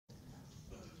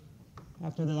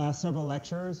After the last several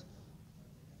lectures,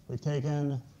 we've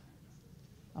taken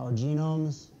our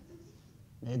genomes,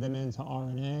 made them into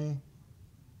RNA,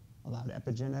 allowed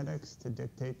epigenetics to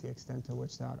dictate the extent to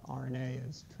which that RNA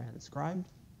is transcribed,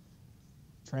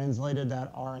 translated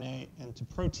that RNA into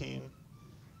protein,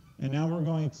 and now we're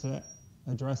going to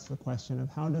address the question of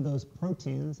how do those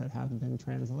proteins that have been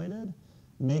translated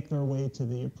make their way to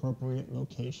the appropriate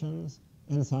locations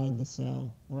inside the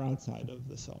cell or outside of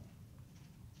the cell.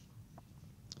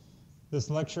 This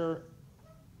lecture,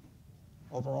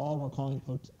 overall, we're calling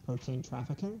protein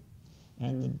trafficking,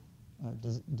 and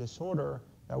the disorder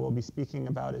that we'll be speaking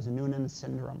about is Noonan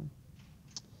syndrome.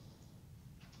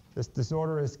 This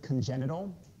disorder is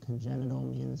congenital. Congenital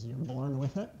means you're born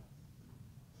with it.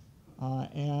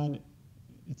 And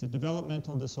it's a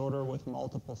developmental disorder with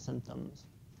multiple symptoms.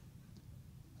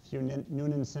 A few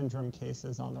Noonan syndrome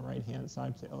cases on the right-hand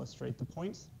side to illustrate the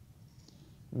points.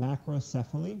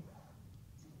 Macrocephaly.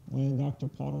 When Dr.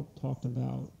 Potter talked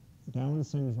about Down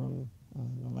syndrome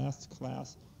in the last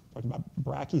class, talked about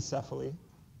brachycephaly,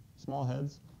 small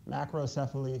heads,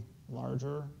 macrocephaly,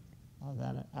 larger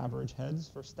than average heads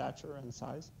for stature and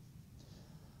size.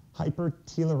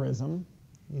 Hypertelorism,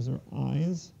 these are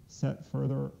eyes set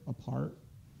further apart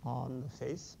on the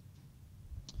face,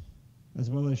 as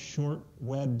well as short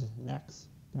webbed necks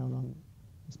down on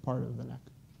this part of the neck.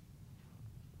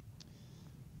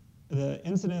 The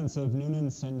incidence of Noonan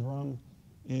syndrome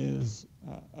is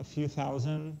a few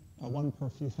thousand, one per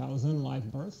few thousand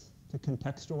live births. To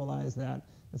contextualize that,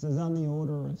 this is on the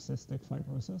order of cystic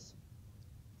fibrosis.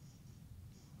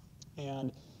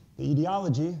 And the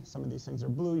etiology, some of these things are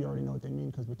blue, you already know what they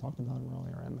mean because we talked about them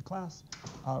earlier in the class,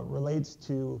 relates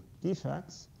to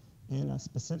defects in a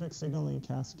specific signaling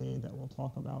cascade that we'll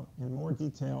talk about in more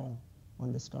detail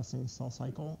when discussing cell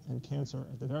cycle and cancer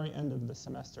at the very end of the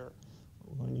semester.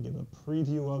 We're going to give a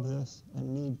preview of this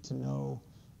and need to know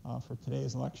for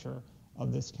today's lecture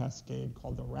of this cascade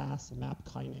called the RAS-MAP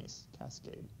kinase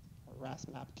cascade, or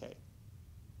RAS-MAPK.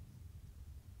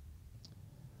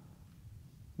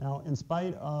 Now, in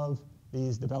spite of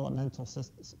these developmental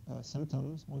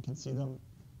symptoms, one can see them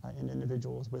in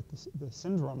individuals with the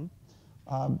syndrome.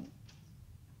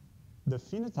 The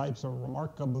phenotypes are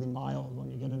remarkably mild when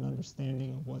you get an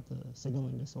understanding of what the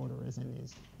signaling disorder is in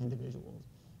these individuals.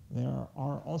 There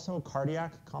are also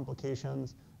cardiac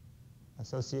complications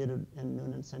associated in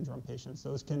Noonan syndrome patients.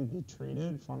 Those can be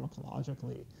treated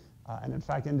pharmacologically. And in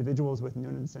fact, individuals with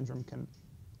Noonan syndrome can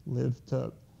live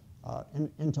to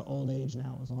into old age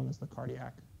now as long as the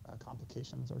cardiac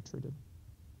complications are treated.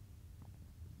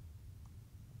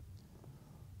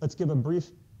 Let's give a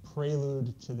brief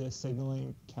prelude to this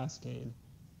signaling cascade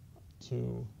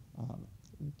to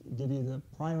give you the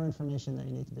prior information that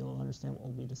you need to be able to understand what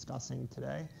we'll be discussing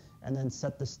today, and then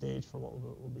set the stage for what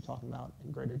we'll be talking about in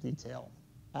greater detail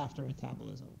after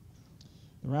metabolism.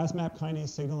 The RAS-MAP kinase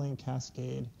signaling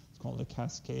cascade is called a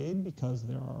cascade because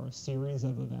there are a series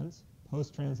of events,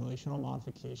 post-translational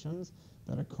modifications,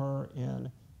 that occur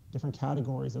in different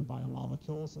categories of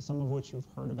biomolecules, some of which you've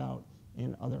heard about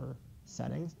in other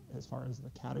settings as far as the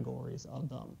categories of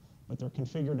them, but they're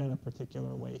configured in a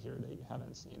particular way here that you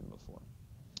haven't seen before.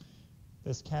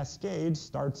 This cascade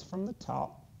starts from the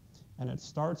top, and it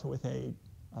starts with a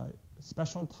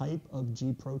special type of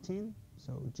G protein,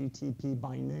 so GTP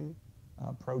binding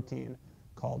protein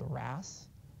called RAS.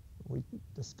 We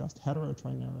discussed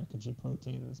heterotrimeric G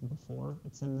proteins before.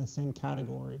 It's in the same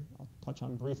category. I'll touch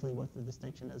on briefly what the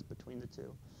distinction is between the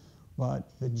two.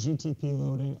 But the GTP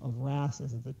loading of RAS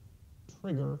is the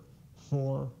trigger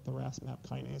for the RAS-MAP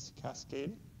kinase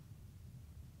cascade.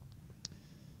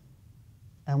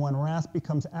 And when RAS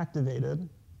becomes activated,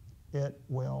 it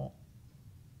will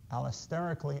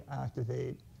allosterically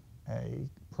activate a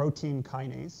protein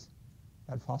kinase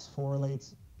that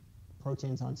phosphorylates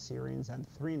proteins on serines and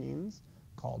threonines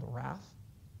called RAF.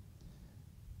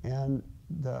 And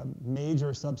the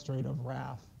major substrate of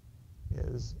RAF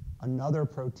is another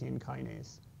protein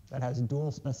kinase that has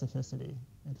dual specificity.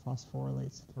 It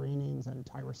phosphorylates threonines and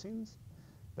tyrosines.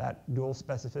 That dual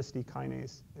specificity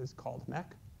kinase is called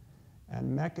MEK.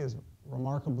 And MEK is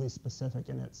remarkably specific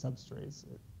in its substrates.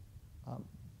 It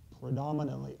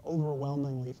predominantly,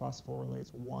 overwhelmingly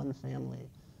phosphorylates one family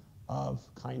of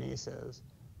kinases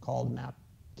called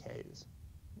MAPKs,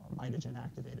 or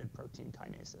mitogen-activated protein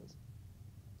kinases,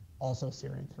 also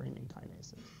serine threonine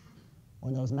kinases.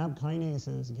 When those MAP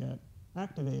kinases get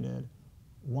activated,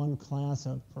 one class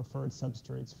of preferred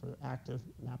substrates for active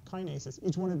MAP kinases,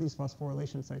 each one of these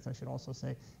phosphorylation sites, I should also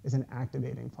say, is an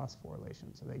activating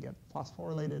phosphorylation. So they get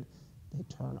phosphorylated, they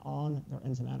turn on, their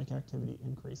enzymatic activity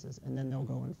increases, and then they'll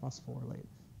go and phosphorylate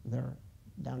their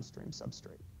downstream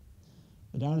substrate.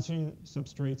 The downstream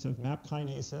substrates of MAP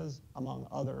kinases, among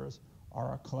others,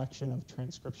 are a collection of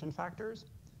transcription factors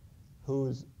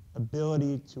whose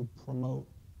ability to promote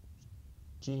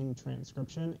gene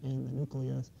transcription in the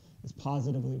nucleus is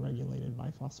positively regulated by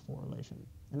phosphorylation.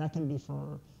 And that can be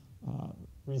for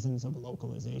reasons of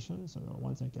localization. So there are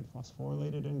ones that get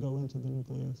phosphorylated and go into the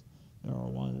nucleus. There are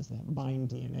ones that bind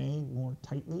DNA more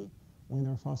tightly when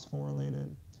they're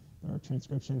phosphorylated. There are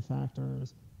transcription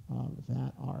factors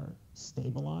that are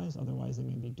stabilized. Otherwise, they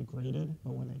may be degraded.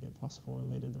 But when they get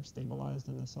phosphorylated, they're stabilized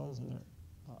in the cells and their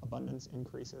abundance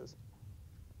increases.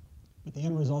 But the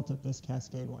end result of this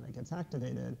cascade, when it gets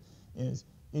activated, is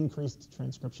increased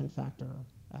transcription factor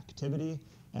activity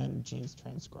and genes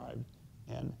transcribed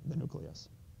in the nucleus.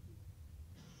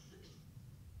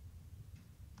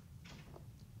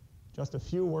 Just a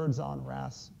few words on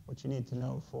RAS, what you need to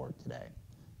know for today.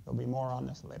 There'll be more on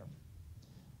this later.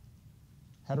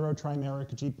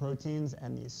 Heterotrimeric G proteins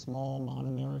and these small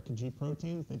monomeric G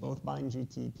proteins, they both bind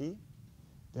GTP.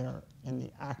 They're in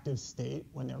the active state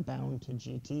when they're bound to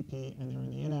GTP, and they're in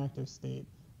the inactive state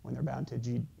when they're bound to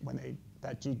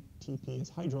that GTP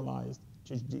is hydrolyzed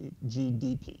to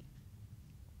GDP.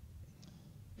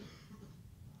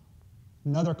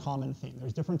 Another common theme,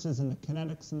 there's differences in the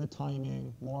kinetics and the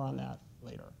timing, more on that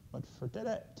later. But for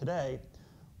today,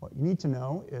 what you need to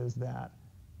know is that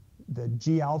the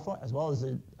G alpha, as well as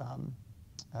the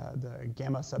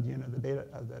gamma subunit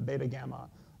of the beta gamma,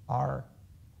 are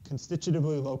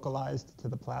constitutively localized to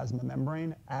the plasma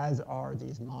membrane, as are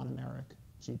these monomeric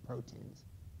G proteins.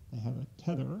 They have a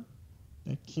tether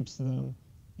that keeps them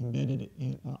embedded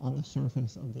on the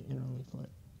surface of the inner leaflet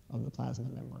of the plasma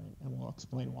membrane, and we'll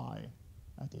explain why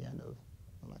at the end of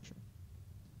the lecture.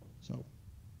 So,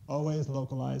 always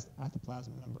localized at the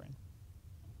plasma membrane.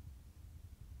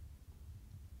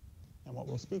 And what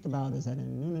we'll speak about is that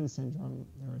in Noonan syndrome,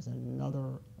 there is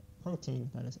another protein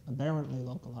that is aberrantly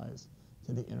localized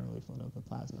to the inner leaflet of the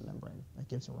plasma membrane that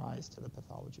gives rise to the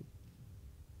pathology.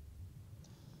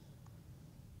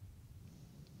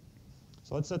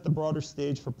 So let's set the broader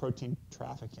stage for protein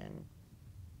trafficking.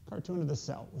 Cartoon of the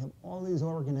cell. We have all these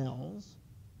organelles.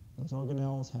 Those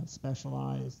organelles have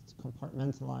specialized,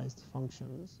 compartmentalized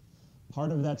functions.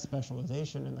 Part of that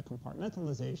specialization and the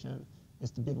compartmentalization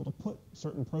is to be able to put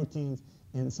certain proteins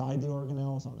inside the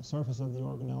organelles, on the surface of the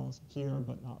organelles, here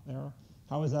but not there.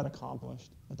 How is that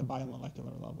accomplished? At the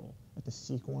biomolecular level, at the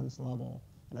sequence level,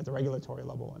 and at the regulatory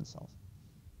level in cells.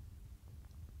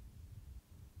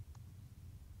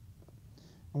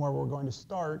 And where we're going to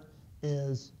start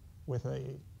is with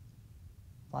a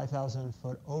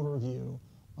 5,000-foot overview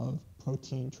of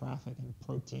protein traffic and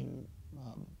protein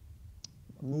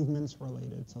movements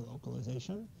related to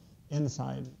localization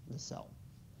inside the cell.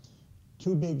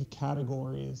 Two big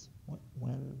categories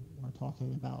when we're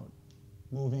talking about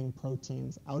moving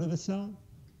proteins out of the cell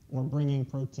or bringing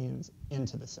proteins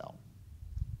into the cell.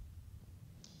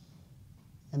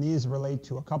 And these relate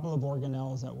to a couple of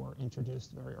organelles that were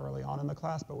introduced very early on in the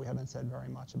class, but we haven't said very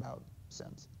much about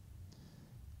since.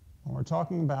 When we're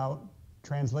talking about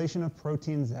translation of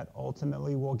proteins that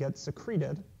ultimately will get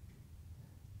secreted,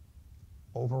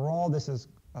 overall this is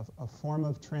a form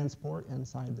of transport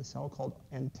inside the cell called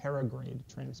anterograde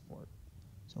transport.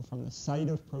 So from the site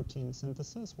of protein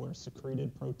synthesis, where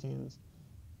secreted proteins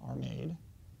are made,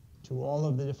 to all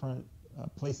of the different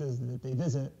places that they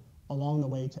visit along the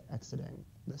way to exiting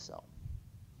the cell.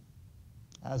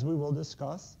 As we will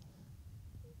discuss,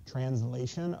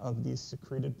 translation of these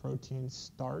secreted proteins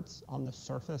starts on the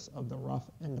surface of the rough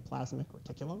endoplasmic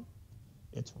reticulum.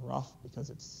 It's rough because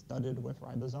it's studded with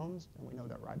ribosomes, and we know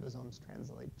that ribosomes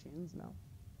translate genes now.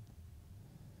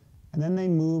 And then they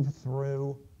move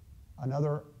through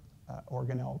another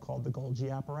organelle called the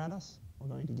Golgi apparatus. We're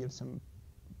going to give some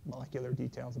molecular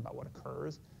details about what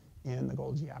occurs in the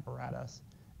Golgi apparatus.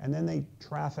 And then they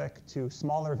traffic to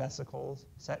smaller vesicles,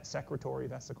 secretory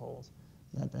vesicles,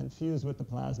 that then fuse with the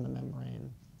plasma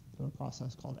membrane through a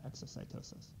process called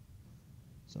exocytosis.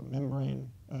 So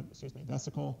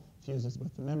vesicle fuses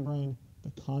with the membrane.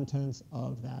 The contents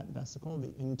of that vesicle,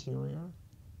 the interior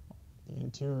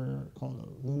called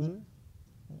a lumen.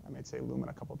 I might say lumen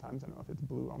a couple times. I don't know if it's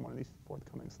blue on one of these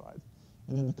forthcoming slides.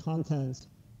 And then the contents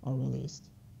are released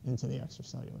into the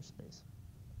extracellular space.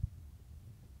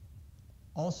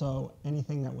 Also,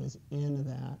 anything that was in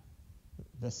that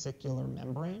vesicular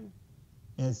membrane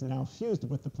is now fused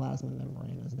with the plasma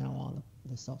membrane, is now on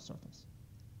the cell surface.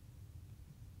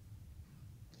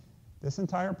 This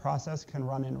entire process can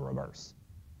run in reverse.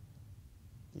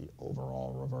 The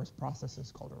overall reverse process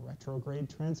is called a retrograde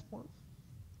transport.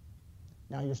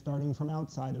 Now you're starting from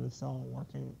outside of the cell and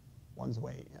working one's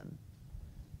way in.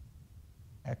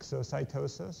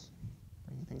 Exocytosis,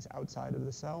 bringing things outside of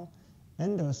the cell.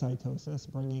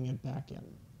 Endocytosis, bringing it back in.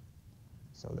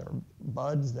 So there are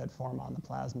buds that form on the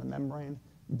plasma membrane,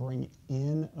 bring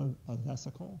in a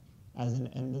vesicle as an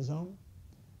endosome,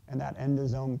 and that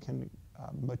endosome can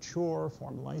mature,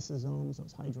 form lysosomes,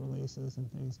 those hydrolases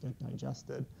and things get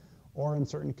digested, or in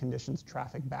certain conditions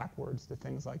traffic backwards to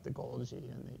things like the Golgi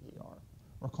and the ER.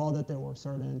 Recall that there were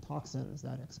certain toxins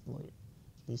that exploit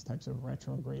these types of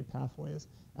retrograde pathways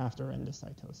after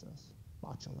endocytosis,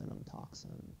 botulinum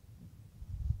toxin,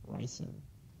 ricin.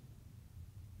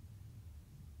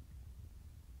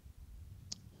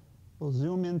 We'll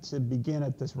zoom in to begin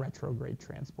at this retrograde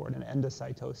transport and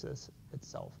endocytosis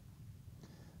itself.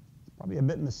 It's probably a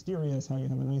bit mysterious how you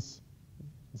have a nice,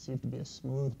 conceived to be a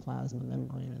smooth plasma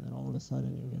membrane, and then all of a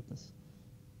sudden you get this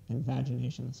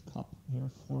invagination, this cup here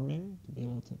forming to be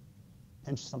able to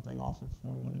pinch something off and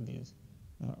form one of these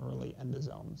early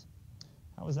endosomes.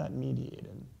 How is that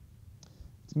mediated?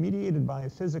 It's mediated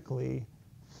physically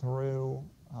through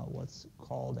what's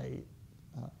called a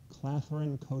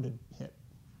clathrin-coated pit.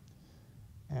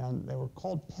 And they were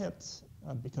called pits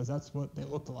because that's what they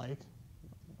looked like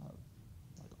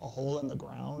a hole in the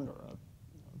ground or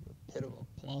a pit of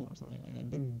a plum or something like that,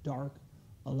 big, dark,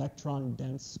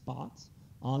 electron-dense spots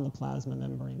on the plasma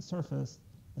membrane surface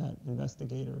that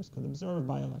investigators could observe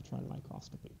by electron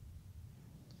microscopy.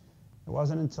 It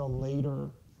wasn't until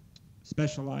later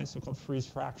specialized so-called freeze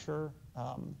fracture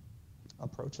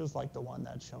approaches like the one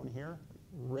that's shown here,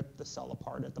 rip the cell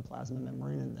apart at the plasma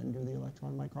membrane and then do the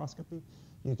electron microscopy,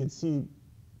 you could see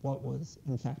what was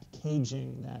in fact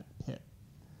caging that pit.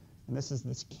 And this is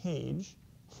this cage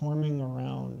forming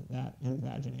around that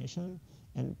invagination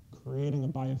and creating a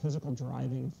biophysical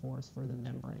driving force for the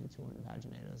membrane to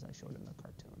invaginate, as I showed in the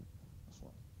cartoon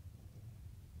before.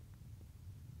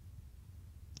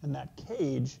 And that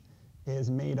cage is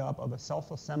made up of a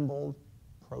self-assembled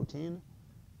protein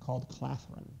called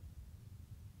clathrin.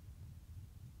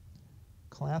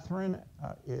 Clathrin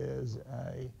is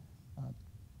a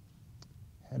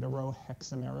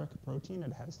heterohexameric protein.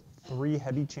 It has 3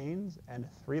 heavy chains and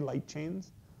 3 light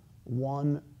chains.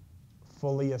 One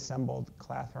fully assembled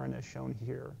clathrin is shown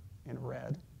here in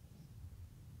red.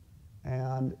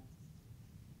 And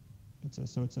it's a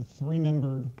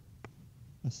 3-membered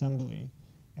assembly.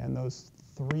 And those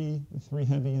the 3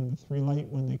 heavy and the 3 light,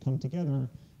 when they come together,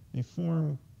 they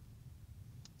form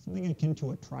something akin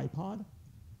to a tripod.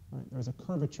 Right? There's a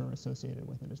curvature associated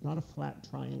with it. It's not a flat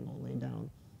triangle laid down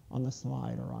on the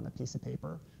slide or on a piece of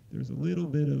paper. There's a little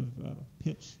bit of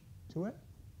pitch to it.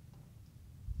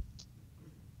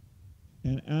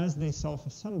 And as they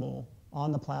self-assemble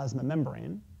on the plasma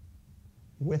membrane,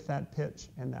 with that pitch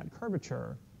and that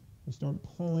curvature, you start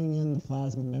pulling in the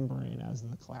plasma membrane as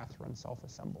the clathrin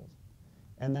self-assembles.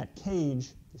 And that cage,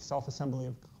 the self-assembly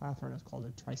of clathrin, is called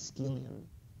a triskelion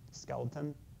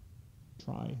skeleton,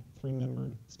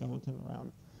 3-membered skeleton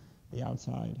around the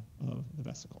outside of the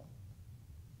vesicle.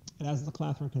 And as the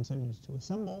clathrin continues to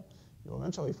assemble, you'll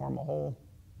eventually form a whole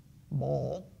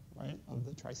ball, right, of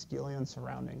the triskelion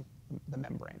surrounding the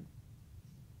membrane.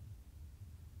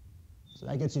 So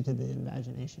that gets you to the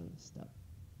invagination step.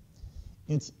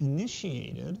 It's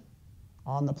initiated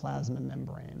on the plasma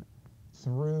membrane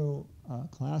through a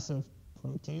class of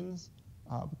proteins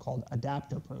called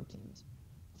adapter proteins.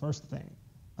 First thing,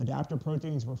 adapter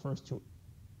proteins refers to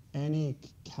any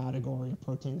category of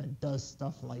protein that does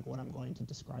stuff like what I'm going to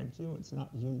describe to you. It's not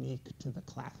unique to the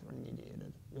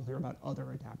clathrin-mediated. You'll hear about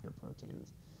other adapter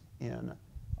proteins in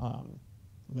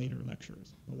later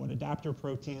lectures. But what adapter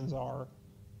proteins are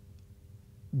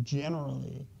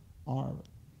generally are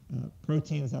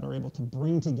proteins that are able to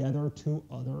bring together 2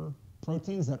 other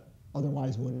proteins that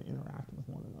otherwise wouldn't interact with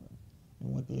one another.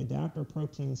 And what the adapter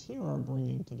proteins here are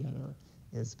bringing together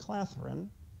is clathrin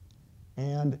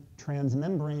and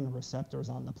transmembrane receptors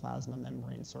on the plasma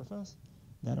membrane surface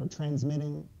that are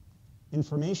transmitting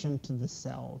information to the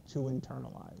cell to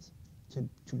internalize,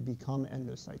 to become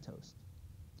endocytosed.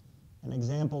 An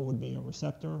example would be a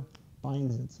receptor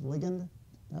binds its ligand.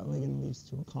 That ligand leads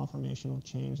to a conformational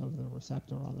change of the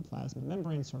receptor on the plasma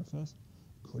membrane surface,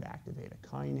 could activate a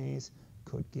kinase,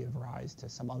 could give rise to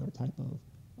some other type of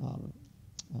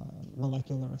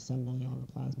molecular assembly on the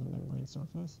plasma membrane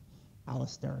surface,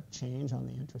 allosteric change on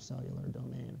the intracellular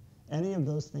domain. Any of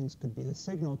those things could be the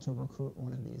signal to recruit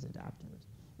one of these adapters.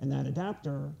 And that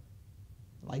adapter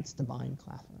likes to bind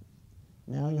clathrin.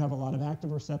 Now you have a lot of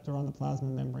active receptor on the plasma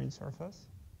membrane surface.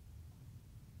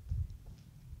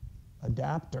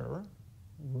 Adapter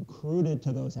recruited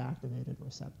to those activated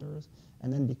receptors,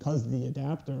 and then because the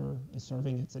adapter is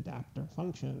serving its adapter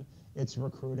function, it's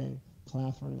recruiting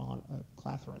clathrin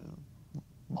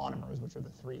monomers, which are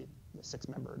the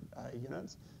six-membered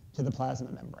units, to the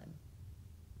plasma membrane.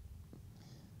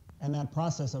 And that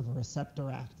process of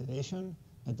receptor activation,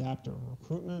 adapter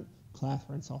recruitment,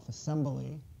 clathrin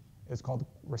self-assembly is called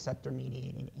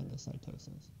receptor-mediated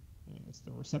endocytosis. It's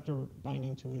the receptor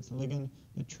binding to its ligand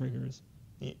that triggers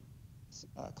the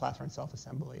clathrin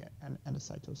self-assembly and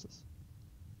endocytosis.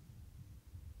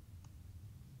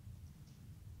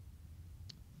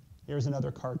 Here's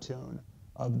another cartoon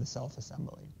of the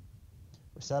self-assembly.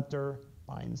 Receptor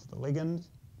binds the ligand.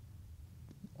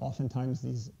 Oftentimes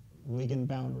these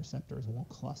ligand-bound receptors will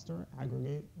cluster,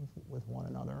 aggregate with one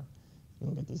another.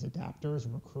 You'll get these adapters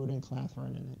recruiting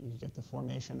clathrin, and you get the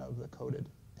formation of the coated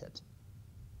pit,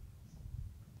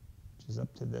 which is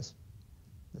up to this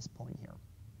point here.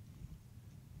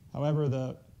 However,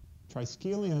 the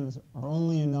triskelions are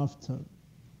only enough to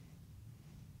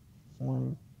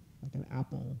form like an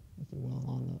apple, if you will,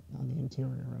 on the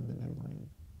interior of the membrane.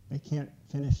 They can't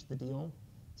finish the deal,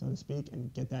 so to speak,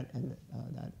 and get that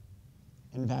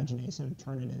invagination and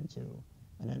turn it into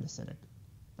an endocytic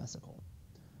vesicle.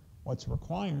 What's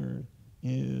required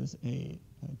is a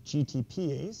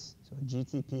GTPase, so a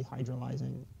GTP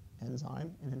hydrolyzing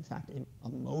enzyme, and in fact a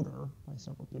motor, by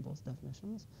several people's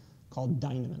definitions, called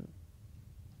dynamin.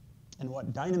 And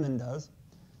what dynamin does,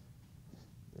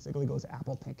 basically goes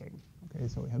apple picking. Okay,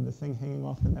 so we have this thing hanging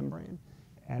off the membrane,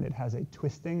 and it has a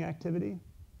twisting activity.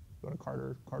 Go to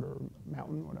Carter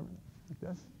Mountain, whatever, like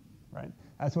this, right?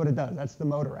 That's what it does. That's the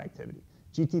motor activity.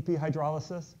 GTP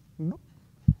hydrolysis,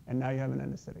 and now you have an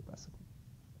endocytic vesicle.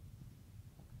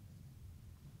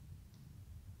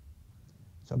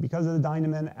 So because of the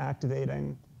dynamin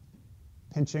activating,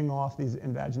 pinching off these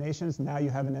invaginations, now you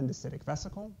have an endocytic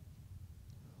vesicle.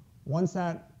 Once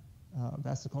that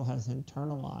vesicle has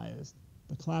internalized,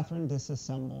 the clathrin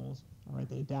disassembles, all right,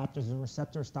 the adapters, the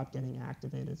receptors stop getting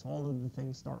activated, so all of the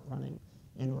things start running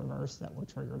in reverse that were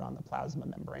triggered on the plasma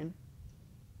membrane,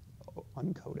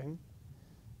 uncoating.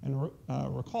 And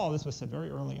recall, this was said very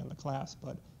early in the class,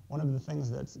 but one of the things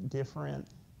that's different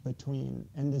between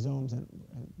endosomes and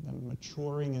them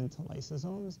maturing into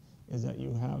lysosomes is that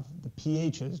you have the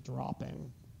pHs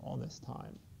dropping all this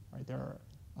time, right? There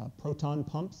are proton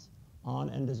pumps on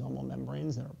endosomal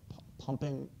membranes that are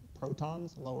pumping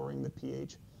protons, lowering the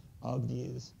pH of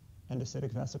these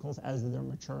endocytic vesicles as they're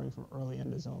maturing from early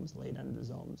endosomes, late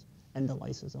endosomes,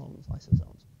 endolysosomes,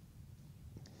 lysosomes.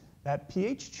 That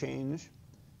pH change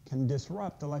can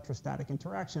disrupt electrostatic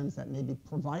interactions that may be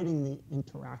providing the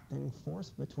interacting force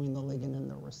between the ligand and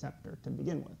the receptor to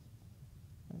begin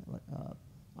with.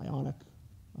 Ionic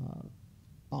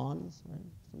bonds, right,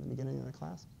 from the beginning of the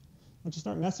class. Once you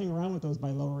start messing around with those by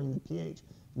lowering the pH,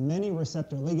 many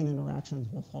receptor-ligand interactions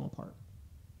will fall apart.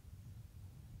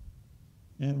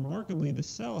 And remarkably, the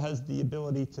cell has the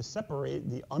ability to separate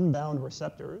the unbound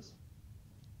receptors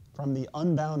from the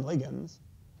unbound ligands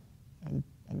and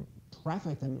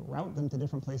traffic them, route them to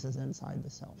different places inside the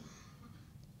cell.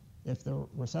 If the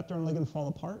receptor and ligand fall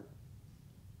apart,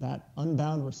 that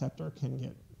unbound receptor can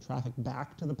get trafficked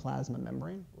back to the plasma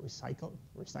membrane,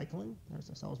 recycling, there's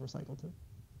the cells recycled too.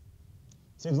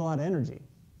 Saves a lot of energy,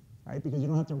 right? Because you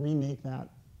don't have to remake that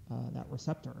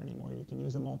receptor anymore. You can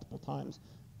use it multiple times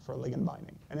for ligand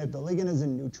binding. And if the ligand is a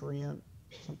nutrient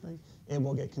or something, it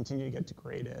will continue to get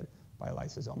degraded by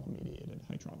lysosomal mediated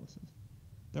hydrolysis.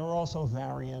 There are also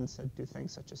variants that do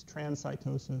things such as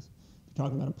transcytosis. If you're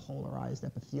talking about a polarized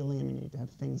epithelium, you need to have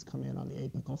things come in on the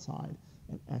apical side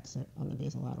and exit on the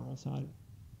basolateral side.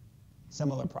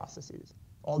 Similar processes.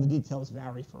 All the details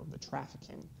vary for the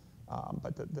trafficking,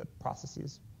 but the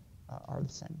processes are the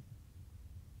same.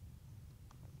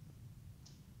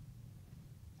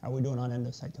 How are we doing on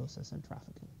endocytosis and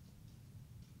trafficking?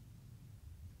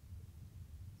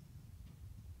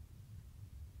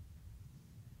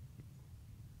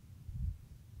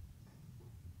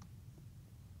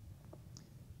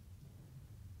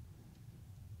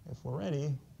 If we're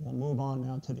ready, we'll move on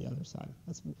now to the other side.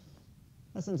 That's the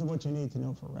essence of what you need to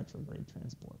know for retrograde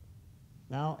transport.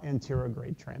 Now,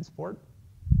 anterograde transport.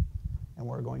 And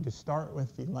we're going to start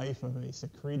with the life of a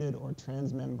secreted or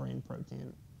transmembrane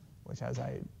protein, which, as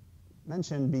I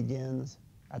mentioned, begins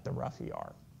at the rough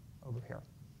ER over here.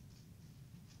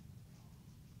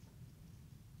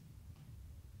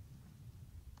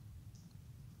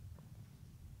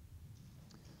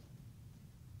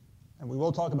 And we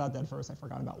will talk about that first. I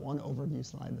forgot about one overview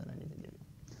slide that I need to give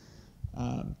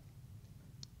you.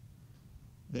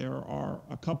 there are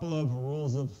a couple of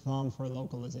rules of thumb for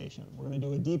localization. We're going to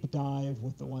do a deep dive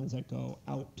with the ones that go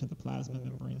out to the plasma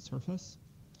membrane surface,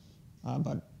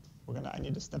 but I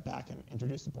need to step back and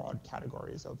introduce the broad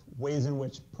categories of ways in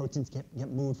which proteins get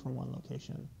moved from one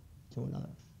location to another.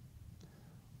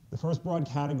 The first broad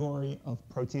category of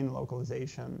protein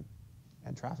localization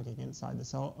and trafficking inside the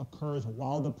cell occurs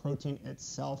while the protein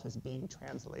itself is being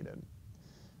translated.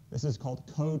 This is called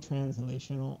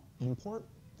co-translational import,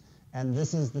 and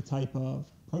this is the type of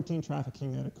protein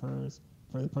trafficking that occurs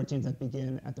for the proteins that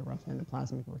begin at the rough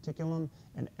endoplasmic reticulum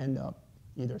and end up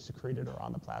either secreted or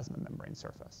on the plasma membrane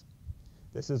surface.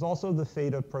 This is also the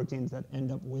fate of proteins that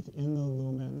end up within the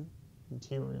lumen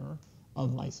interior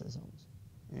of lysosomes.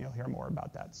 And you'll hear more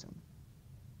about that soon.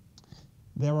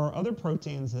 There are other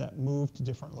proteins that move to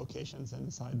different locations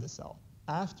inside the cell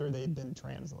after they've been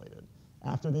translated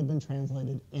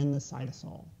in the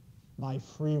cytosol by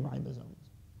free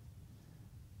ribosomes.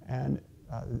 And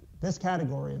this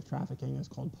category of trafficking is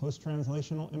called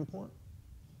post-translational import.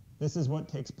 This is what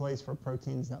takes place for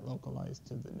proteins that localize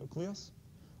to the nucleus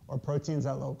or proteins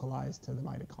that localize to the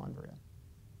mitochondria.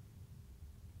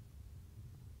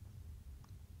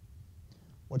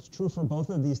 What's true for both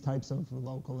of these types of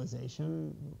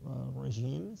localization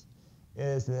regimes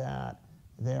is that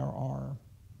there are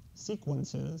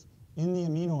sequences in the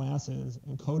amino acids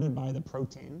encoded by the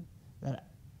protein that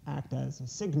act as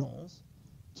signals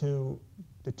to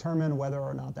determine whether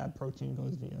or not that protein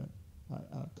goes via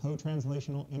a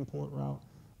co-translational import route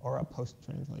or a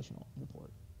post-translational import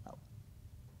route.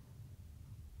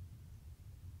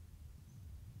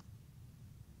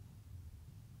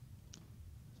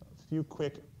 So a few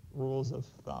quick rules of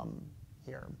thumb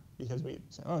here, because we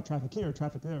say, oh, traffic here,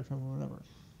 traffic there, traffic whatever.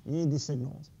 You need these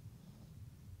signals.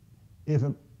 If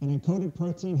an encoded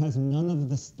protein has none of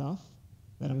the stuff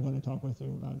that I'm going to talk with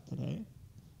you about today,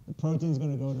 the protein is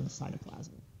going to go to the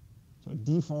cytoplasm. So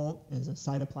default is a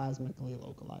cytoplasmically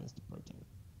localized protein.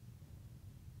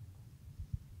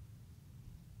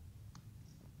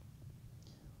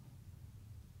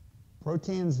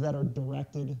 Proteins that are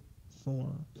directed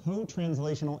for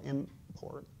co-translational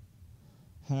import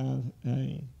have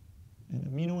an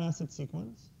amino acid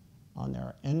sequence on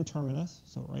their N-terminus,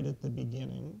 so right at the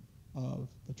beginning of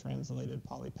the translated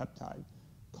polypeptide,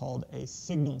 called a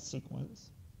signal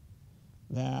sequence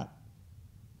that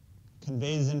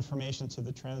conveys information to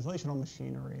the translational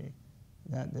machinery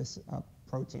that this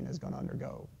protein is going to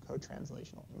undergo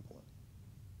co-translational import.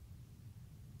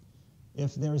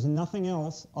 If there's nothing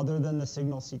else other than the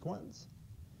signal sequence,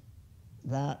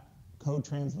 that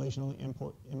co-translationally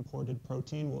imported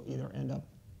protein will either end up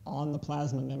on the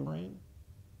plasma membrane,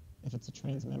 if it's a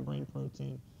transmembrane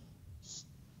protein,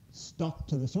 stuck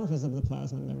to the surface of the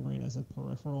plasma membrane as a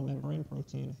peripheral membrane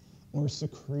protein, or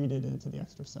secreted into the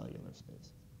extracellular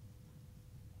space.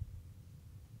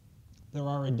 There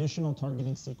are additional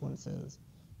targeting sequences,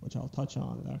 which I'll touch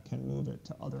on, that can move it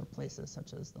to other places,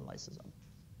 such as the lysosome.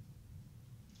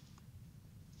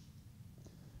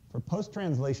 For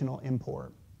post-translational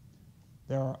import,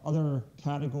 there are other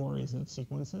categories of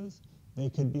sequences. They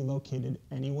could be located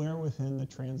anywhere within the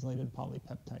translated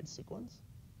polypeptide sequence.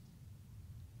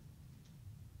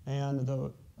 And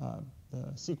the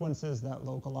sequences that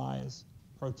localize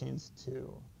proteins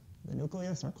to the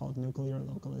nucleus are called nuclear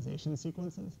localization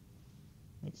sequences.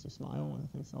 Makes you smile when I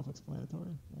think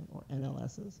self-explanatory, right? Or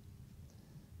NLSs.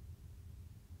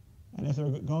 And if they're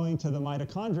going to the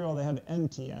mitochondrial, they have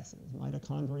MTSs,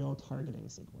 mitochondrial targeting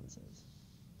sequences.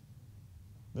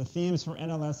 The themes for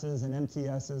NLSs and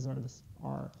MTSs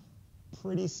are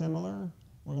pretty similar.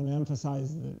 We're going to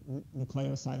emphasize the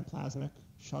nucleocytoplasmic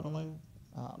shuttling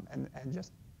and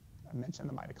just mention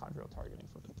the mitochondrial targeting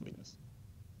for completeness.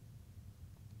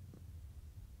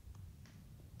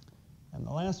 And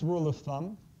the last rule of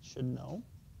thumb, should know,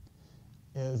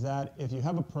 is that if you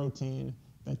have a protein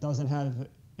that doesn't have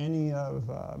any of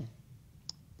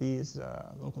these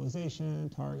localization,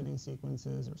 targeting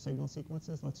sequences, or signal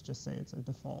sequences, let's just say it's a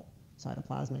default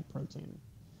cytoplasmic protein.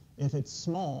 If it's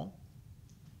small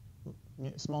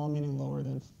meaning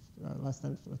less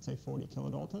than, let's say, 40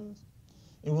 kilodaltons,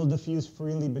 it will diffuse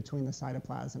freely between the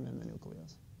cytoplasm and the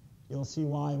nucleus. You'll see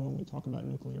why when we talk about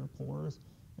nuclear pores.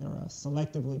 They're a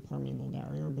selectively permeable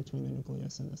barrier between the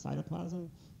nucleus and the cytoplasm,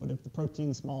 but if the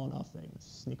protein's small enough, they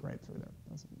sneak right through there.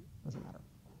 Doesn't matter.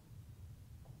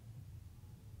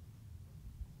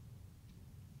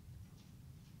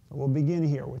 So we'll begin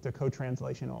here with the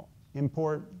co-translational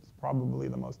import. It's probably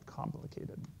the most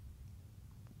complicated.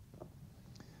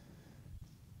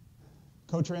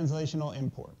 Co-translational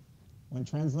import. When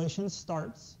translation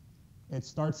starts, it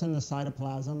starts in the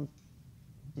cytoplasm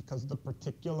because the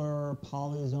particular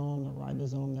polysome, the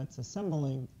ribosome that's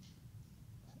assembling,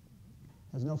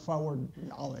 has no forward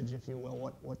knowledge, if you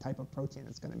will, what type of protein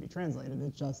it's going to be translated.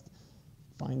 It just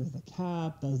finds the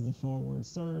cap, does the forward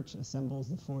search, assembles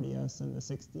the 40S and the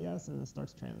 60S, and then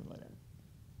starts translating.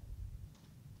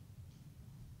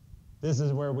 This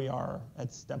is where we are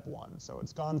at step 1. So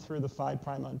it's gone through the 5'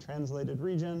 untranslated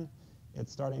region.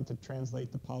 It's starting to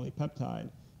translate the polypeptide.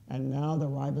 And now the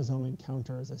ribosome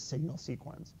encounters a signal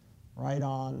sequence right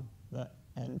on the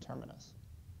N terminus.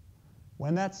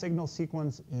 When that signal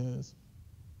sequence is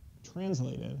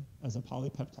translated as a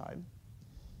polypeptide,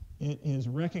 it is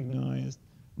recognized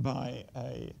by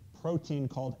a protein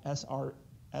called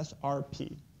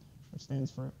SRP, which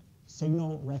stands for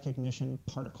Signal Recognition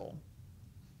Particle.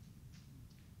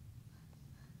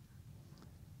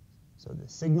 So the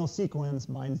signal sequence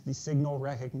binds the signal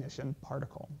recognition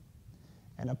particle.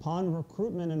 And upon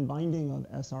recruitment and binding of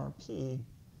SRP,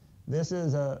 this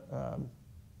is a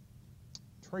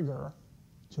trigger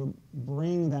to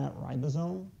bring that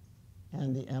ribosome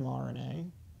and the mRNA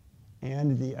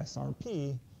and the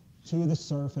SRP to the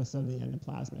surface of the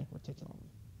endoplasmic reticulum.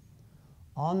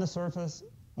 On the surface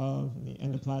of the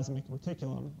endoplasmic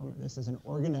reticulum, this is an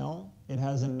organelle. It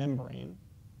has a membrane.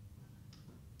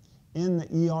 In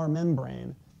the ER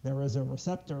membrane, there is a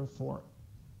receptor for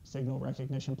signal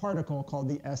recognition particle called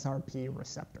the SRP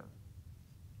receptor.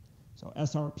 So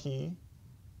SRP,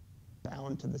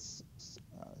 bound to this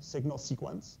signal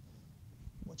sequence,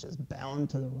 which is bound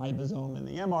to the ribosome, and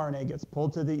the mRNA gets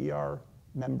pulled to the ER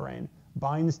membrane,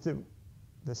 binds to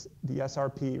the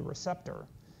SRP receptor.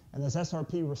 And this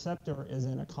SRP receptor is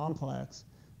in a complex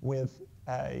with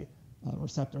a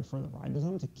receptor for the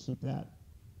ribosome to keep that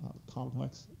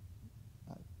complex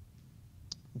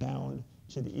bound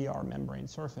to the ER membrane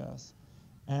surface,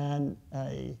 and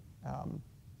a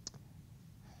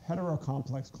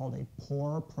heterocomplex called a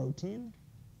pore protein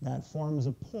that forms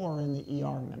a pore in the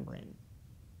ER membrane.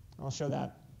 I'll show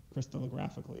that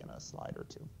crystallographically in a slide or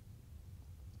two.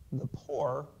 The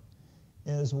pore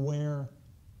is where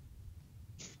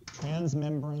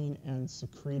transmembrane and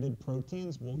secreted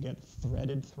proteins will get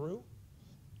threaded through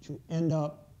to end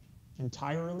up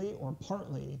entirely or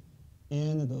partly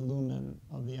in the lumen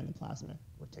of the endoplasmic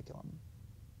reticulum.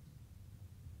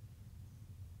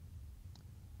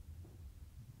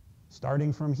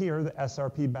 Starting from here, the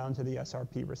SRP bound to the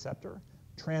SRP receptor,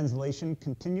 translation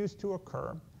continues to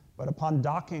occur, but upon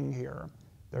docking here,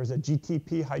 there's a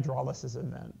GTP hydrolysis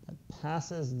event that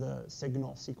passes the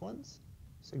signal sequence,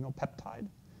 signal peptide,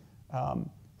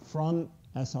 from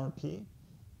SRP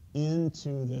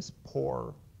into this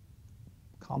pore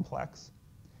complex.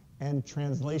 And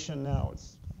translation now,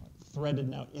 it's threaded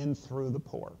now in through the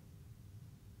pore.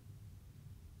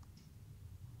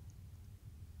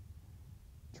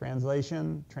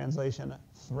 Translation,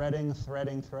 threading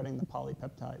the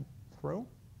polypeptide through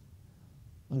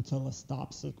until a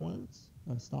stop sequence,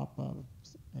 a stop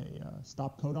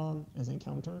codon is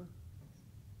encountered.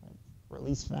 Right?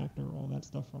 Release factor, all that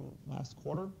stuff from last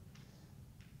quarter.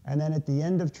 And then at the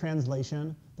end of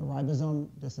translation, the ribosome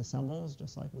disassembles,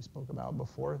 just like we spoke about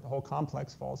before. The whole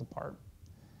complex falls apart.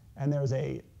 And there's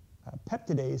a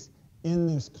peptidase in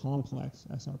this complex,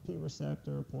 SRP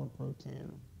receptor, pore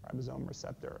protein, ribosome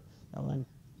receptor, that will then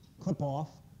clip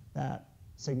off that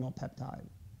signal peptide,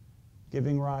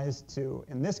 giving rise to,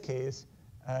 in this case,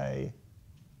 a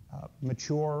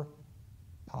mature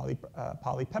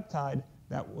polypeptide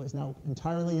that was now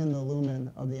entirely in the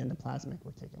lumen of the endoplasmic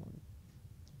reticulum.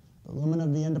 The lumen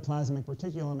of the endoplasmic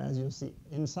reticulum, as you'll see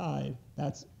inside,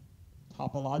 that's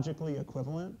topologically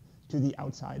equivalent to the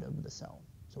outside of the cell.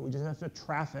 So we just have to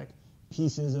traffic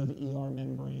pieces of ER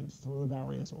membrane through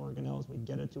various organelles. We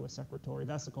get it to a secretory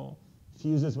vesicle,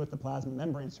 fuses with the plasma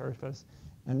membrane surface,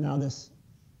 and now this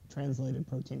translated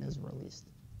protein is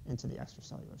released into the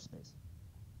extracellular space.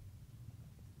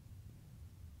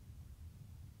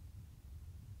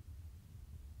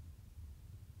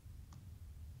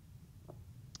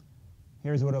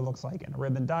 Here's what it looks like in a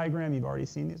ribbon diagram. You've already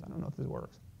seen these. I don't know if this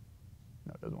works.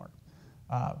 No, it doesn't work.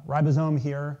 Ribosome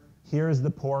here. Here's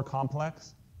the pore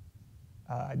complex.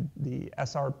 The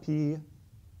SRP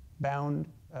bound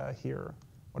here.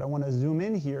 What I want to zoom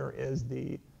in here is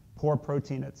the pore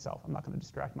protein itself. I'm not going to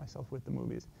distract myself with the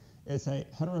movies. It's a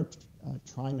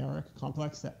heterotrimeric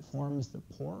complex that forms the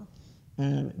pore.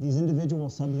 And these individual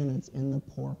subunits in the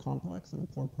pore complex and the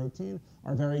pore protein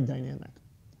are very dynamic.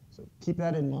 So keep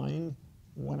that in mind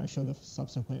when I show the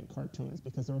subsequent cartoons,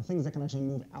 because there are things that can actually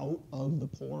move out of the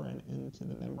pore and into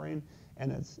the membrane,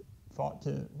 and it's thought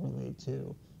to relate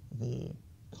to the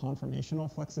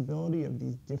conformational flexibility of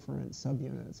these different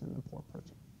subunits in the pore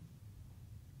protein.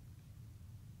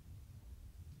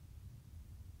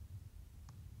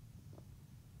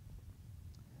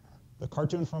 The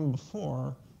cartoon from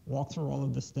before walked through all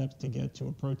of the steps to get to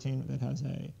a protein that has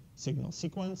a signal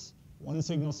sequence, one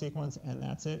signal sequence, and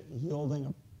that's it,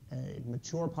 yielding a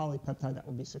mature polypeptide that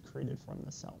will be secreted from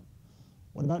the cell.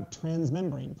 What about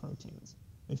transmembrane proteins?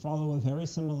 They follow a very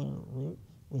similar route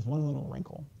with one little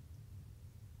wrinkle.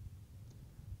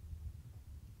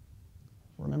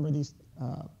 Remember these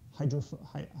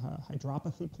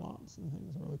hydropathy plots and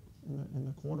things early in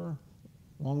the quarter?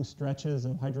 Long stretches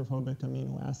of hydrophobic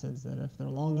amino acids that if they're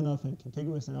long enough and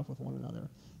contiguous enough with one another,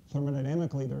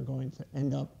 thermodynamically they're going to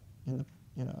end up in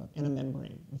a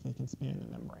membrane if they can span the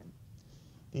membrane.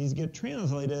 These get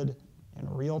translated in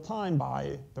real time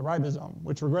by the ribosome,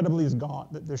 which regrettably is gone.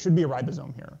 There should be a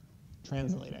ribosome here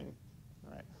translating.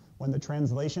 Right? When the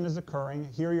translation is occurring,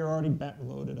 here you're already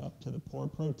loaded up to the poor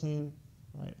protein,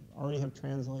 right? Already have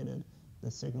translated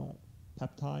the signal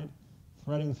peptide,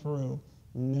 threading through.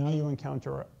 Now you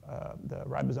encounter, the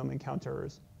ribosome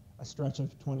encounters a stretch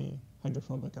of 20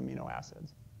 hydrophobic amino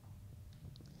acids.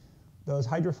 Those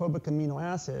hydrophobic amino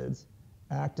acids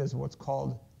act as what's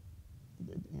called,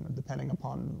 depending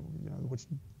upon which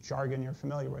jargon you're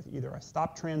familiar with, either a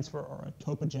stop transfer or a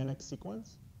topogenic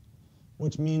sequence,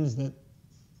 which means that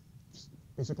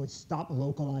basically stop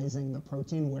localizing the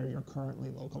protein where you're currently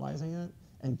localizing it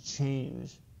and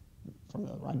change, from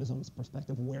the ribosome's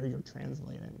perspective, where you're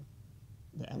translating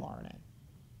the mRNA.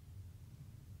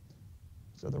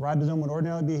 So the ribosome would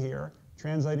ordinarily be here,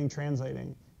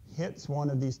 translating, hits one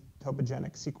of these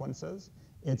topogenic sequences.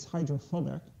 It's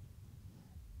hydrophobic.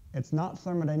 It's not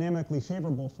thermodynamically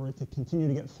favorable for it to continue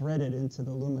to get threaded into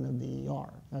the lumen of the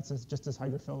ER. That's just as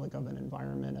hydrophilic of an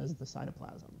environment as the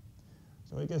cytoplasm.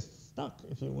 So it gets stuck,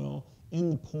 if you will, in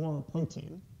the poor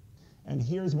protein. And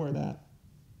here's where that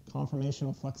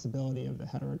conformational flexibility of the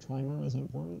heterotrimer is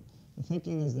important. The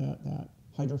thinking is that that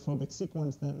hydrophobic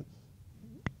sequence then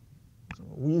sort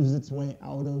of weaves its way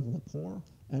out of the pore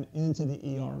and into the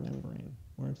ER membrane,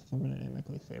 where it's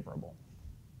thermodynamically favorable.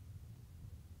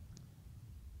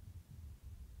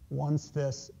 Once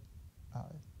this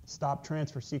stop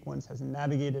transfer sequence has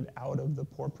navigated out of the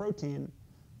pore protein,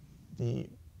 the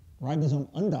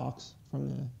ribosome undocks from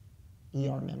the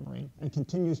ER membrane and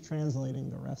continues translating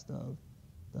the rest of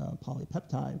the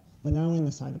polypeptide, but now in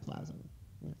the cytoplasm.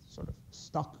 It's sort of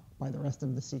stuck by the rest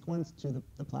of the sequence to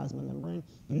the plasma membrane,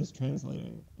 but is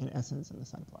translating, in essence, in the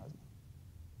cytoplasm.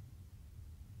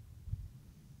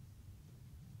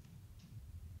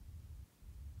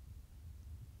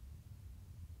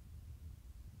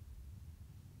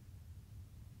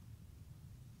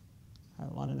 I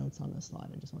have a lot of notes on this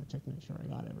slide. I just want to check to make sure I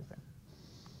got everything.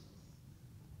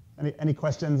 Any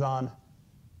questions on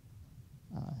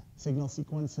signal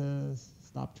sequences,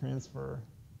 stop transfer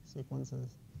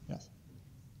sequences? Yes?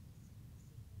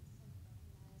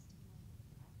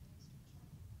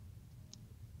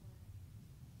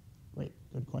 Great,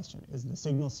 good question. Is the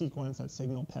signal sequence, that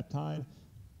signal peptide,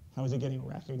 how is it getting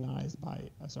recognized by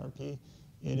SRP?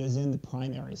 It is in the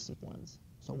primary sequence.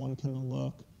 So one can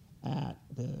look at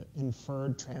the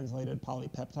inferred translated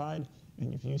polypeptide,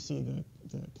 and if you see the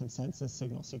consensus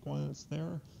signal sequence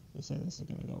there, you say this is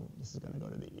going to go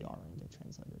to the ER and get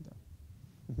translated there.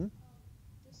 Mm-hmm.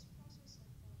 This process I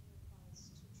thought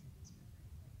requires two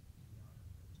transmembrane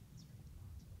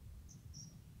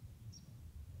proteins,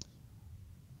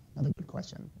 right? Another good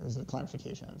question. There's a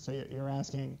clarification. So you're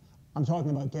asking, I'm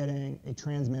talking about getting a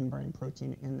transmembrane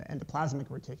protein in the endoplasmic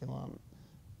reticulum.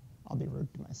 I'll be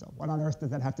rude to myself. What on earth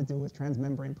does that have to do with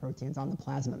transmembrane proteins on the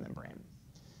plasma membrane?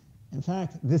 In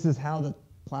fact, this is how the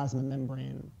plasma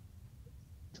membrane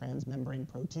transmembrane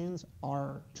proteins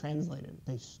are translated.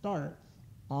 They start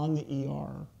on the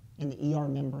ER, in the ER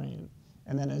membrane,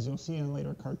 and then as you'll see in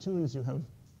later cartoons, you have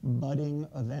budding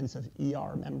events of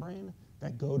ER membrane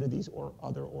that go to these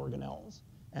other organelles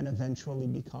and eventually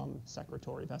become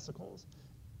secretory vesicles.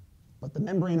 But the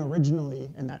membrane originally,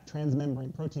 and that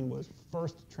transmembrane protein was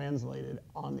first translated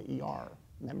on the ER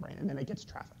membrane, and then it gets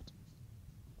trafficked.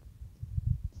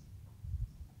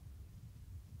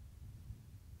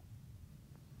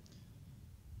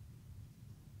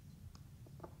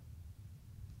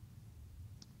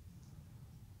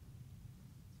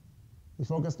 We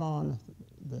focused on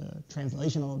the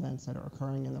translational events that are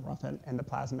occurring in the rough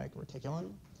endoplasmic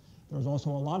reticulum. There's also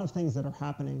a lot of things that are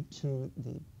happening to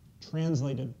the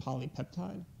translated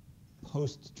polypeptide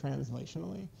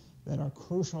post-translationally that are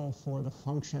crucial for the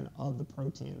function of the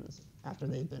proteins after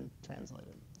they've been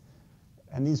translated.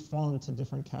 And these fall into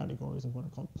different categories of what are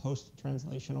called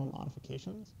post-translational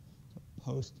modifications. So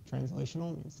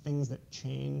post-translational means things that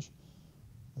change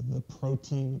the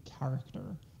protein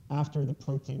character after the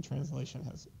protein translation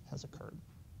has occurred.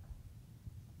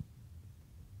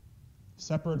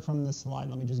 Separate from this slide,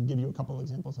 let me just give you a couple of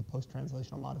examples of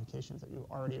post-translational modifications that you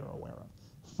already are aware of.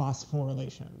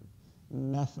 Phosphorylation,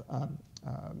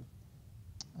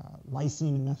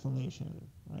 lysine methylation,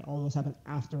 right? All those happen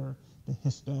after the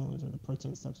histones or the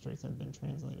protein substrates have been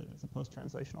translated as a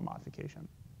post-translational modification.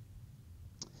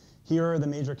 Here are the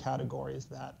major categories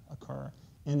that occur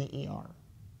in the ER.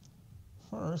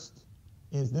 First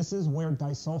this is where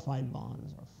disulfide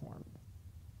bonds are formed.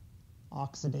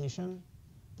 Oxidation,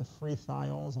 the free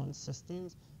thiols on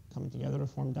cysteines coming together to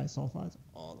form disulfides,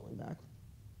 all the way back,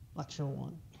 lecture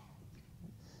 1.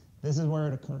 This is where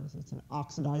it occurs. It's an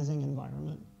oxidizing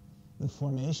environment. The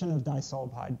formation of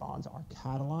disulfide bonds are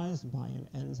catalyzed by an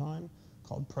enzyme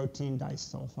called protein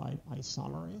disulfide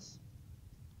isomerase.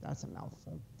 That's a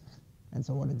mouthful. And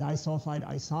so what a disulfide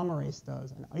isomerase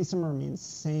does, an isomer means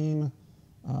same,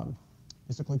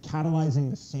 basically catalyzing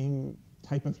the same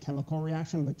type of chemical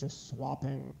reaction, but just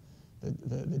swapping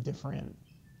the different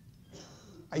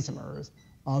isomers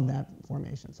of that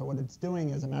formation. So what it's doing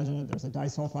is, imagine that there's a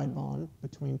disulfide bond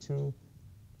between two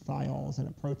thiols and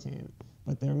a protein,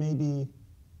 but there may be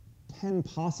 10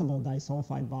 possible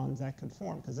disulfide bonds that could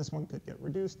form, because this one could get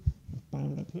reduced,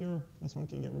 bound up here, this one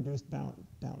can get reduced down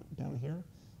here.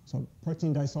 So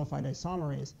protein disulfide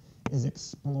isomerase is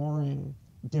exploring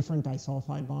different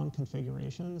disulfide bond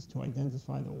configurations to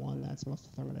identify the one that's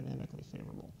most thermodynamically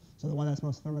favorable. So the one that's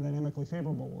most thermodynamically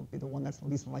favorable will be the one that's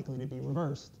least likely to be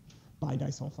reversed by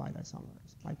disulfide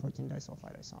isomerase, by protein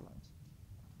disulfide isomerase.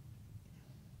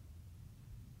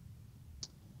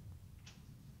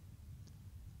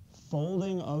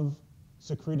 Folding of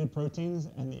secreted proteins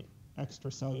and the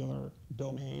extracellular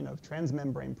domain of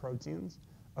transmembrane proteins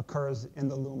occurs in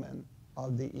the lumen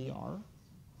of the ER.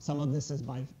 Some of this is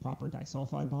by proper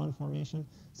disulfide bond formation.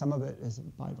 Some of it is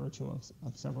by virtue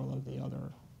of several of the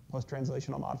other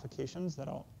post-translational modifications that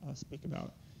I'll speak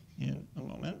about in a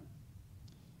moment.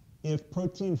 If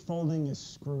protein folding is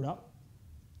screwed up,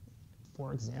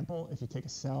 for example, if you take a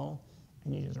cell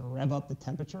and you just rev up the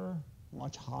temperature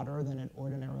much hotter than it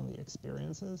ordinarily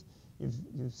experiences,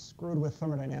 you've screwed with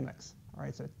thermodynamics. All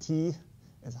right, so T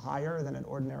is higher than it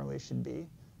ordinarily should be.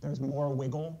 There's more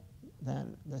wiggle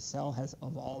than the cell has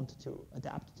evolved to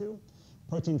adapt to.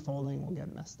 Protein folding will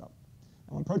get messed up.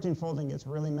 And when protein folding gets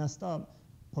really messed up,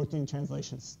 protein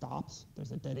translation stops.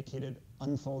 There's a dedicated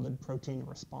unfolded protein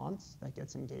response that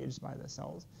gets engaged by the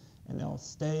cells, and they'll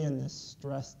stay in this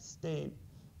stressed state,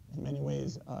 in many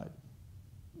ways,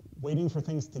 waiting for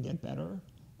things to get better,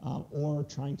 or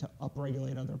trying to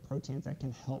upregulate other proteins that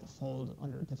can help fold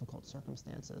under difficult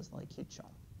circumstances like heat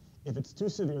shock. If it's too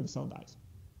severe, the cell dies.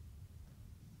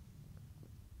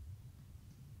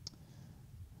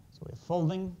 So we have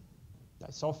folding,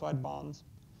 disulfide bonds.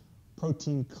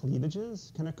 Protein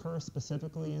cleavages can occur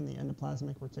specifically in the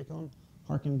endoplasmic reticulum.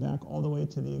 Harken back all the way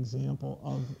to the example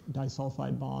of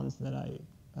disulfide bonds that I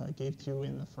gave to you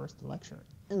in the first lecture.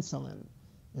 Insulin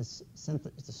it's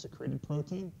a secreted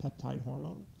protein, peptide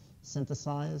hormone,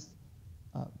 synthesized,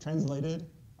 translated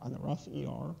on the rough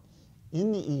ER.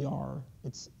 In the ER,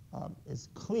 it's is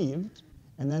cleaved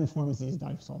and then forms these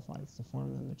disulfides to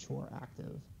form the mature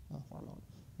active hormone.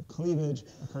 The cleavage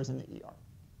occurs in the ER.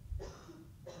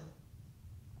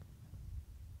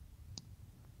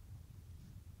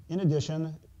 In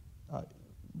addition,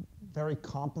 very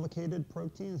complicated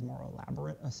proteins, more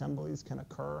elaborate assemblies can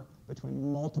occur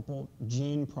between multiple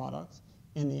gene products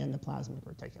in the endoplasmic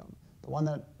reticulum. The one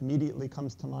that immediately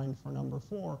comes to mind for number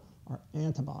 4 are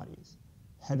antibodies.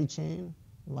 Heavy chain,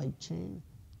 light chain,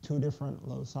 2 different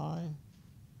loci,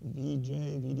 VJ,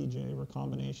 VDJ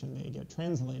recombination, they get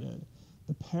translated.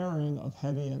 The pairing of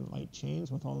heavy and light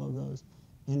chains with all of those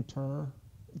intermolecular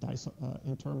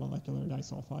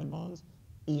disulfide bonds,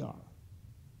 ER.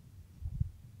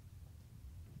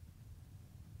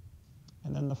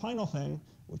 And then the final thing,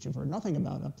 which you've heard nothing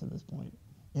about up to this point,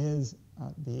 is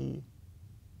the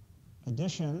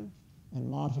addition and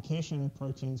modification of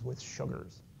proteins with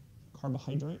sugars,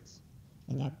 carbohydrates.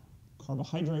 And that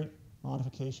carbohydrate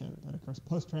modification that occurs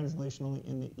post-translationally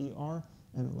in the ER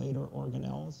and later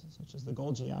organelles, such as the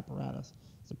Golgi apparatus,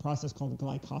 is a process called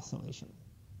glycosylation.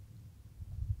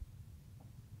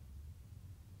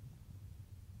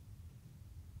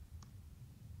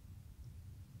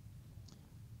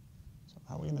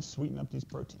 How are we going to sweeten up these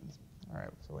proteins? All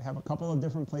right, so we have a couple of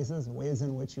different places, ways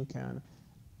in which you can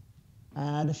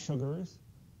add sugars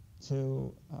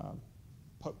to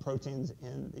put proteins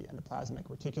in the endoplasmic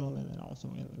reticulum and then also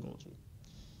in the Golgi.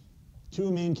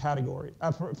 2 main categories.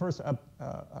 First, an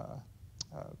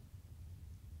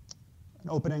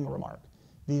opening remark.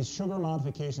 These sugar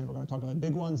modifications, we're going to talk about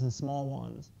big ones and small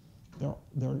ones.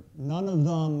 None of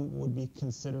them would be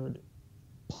considered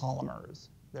polymers.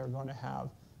 They're going to have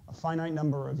a finite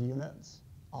number of units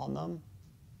on them,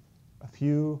 a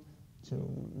few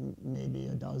to maybe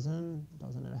a dozen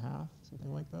and a half,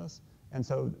 something like this. And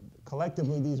so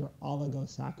collectively, these are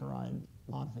oligosaccharide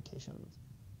modifications.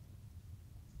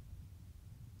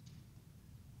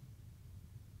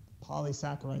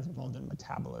 Polysaccharides involved in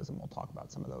metabolism. We'll talk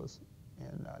about some of those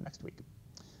in next week.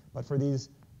 But for these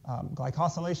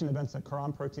glycosylation events that occur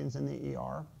on proteins in the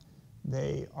ER,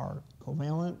 they are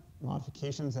covalent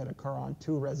modifications that occur on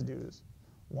two residues.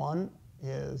 One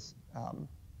is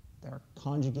they're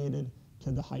conjugated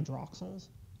to the hydroxyls,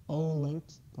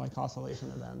 O-linked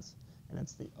glycosylation events. And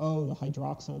it's the O, the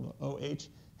hydroxyl, the OH,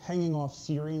 hanging off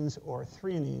serines or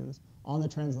threonines on the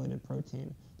translated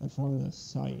protein that form the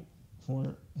site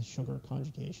for sugar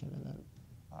conjugation and then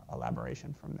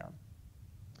elaboration from there.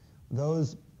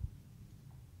 Those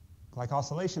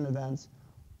glycosylation events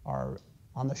are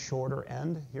on the shorter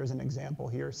end. Here's an example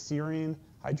here, serine,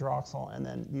 hydroxyl, and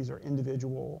then these are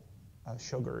individual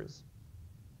sugars.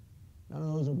 None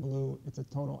of those are blue. It's a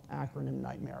total acronym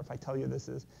nightmare. If I tell you this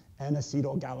is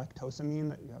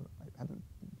N-acetylgalactosamine, I haven't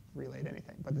relayed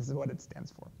anything, but this is what it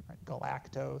stands for, right?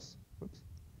 Galactose, oops,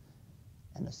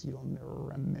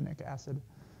 N-acetylmuramic acid.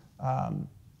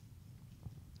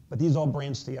 But these all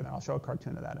branch together. I'll show a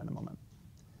cartoon of that in a moment.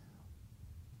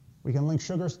 We can link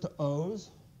sugars to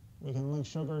O's. We can link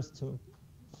sugars to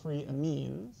free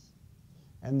amines.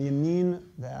 And the amine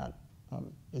that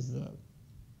is the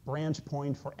branch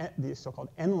point for these so-called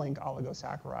N-link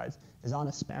oligosaccharides is on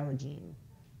asparagine.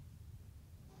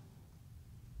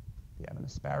 You have an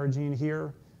asparagine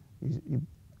here. You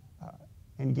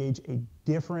engage a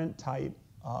different type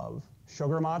of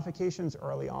sugar modifications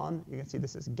early on. You can see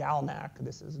this is GalNAc,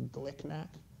 this is GlicNAc,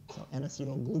 so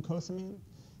N-acetylglucosamine.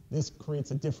 This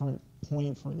creates a different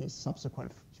point for these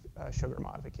subsequent sugar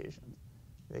modifications.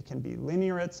 They can be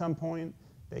linear at some point.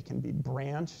 They can be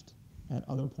branched at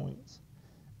other points.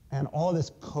 And all of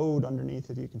this code underneath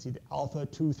it, you can see the alpha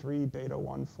 2, 3, beta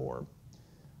 1, 4.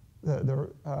 The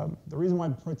reason why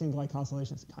protein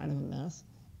glycosylation is kind of a mess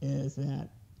is that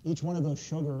each one of those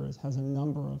sugars has a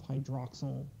number of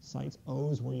hydroxyl sites,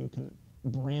 O's, where you can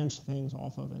branch things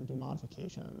off of and do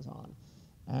modifications on.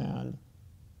 And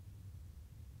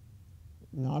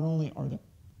not only are the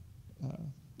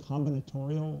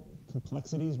combinatorial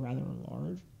complexities rather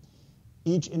large,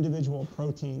 each individual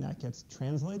protein that gets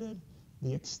translated,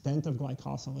 the extent of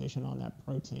glycosylation on that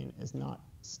protein is not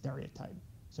stereotyped.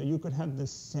 So you could have the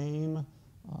same,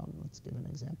 let's give an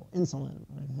example, insulin,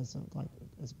 right,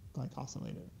 is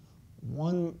glycosylated.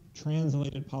 One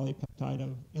translated polypeptide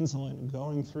of insulin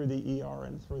going through the ER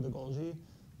and through the Golgi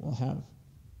will have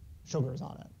sugars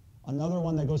on it. Another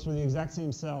one that goes through the exact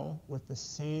same cell with the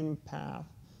same path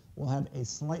will have a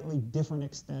slightly different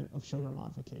extent of sugar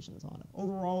modifications on it.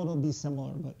 Overall, it'll be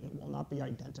similar, but it will not be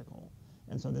identical.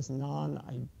 And so this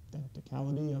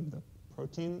non-identicality of the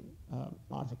protein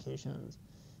modifications,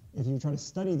 if you try to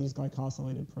study these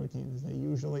glycosylated proteins, they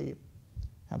usually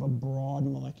have a broad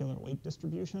molecular weight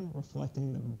distribution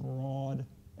reflecting the broad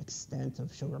extent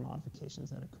of sugar modifications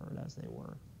that occurred as they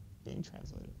were being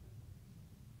translated.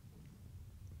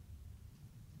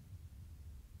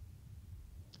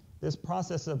 This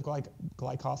process of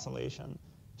glycosylation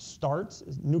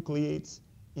nucleates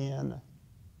in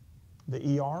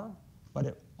the ER,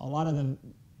 but a lot of the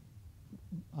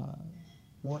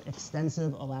more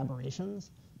extensive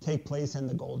elaborations take place in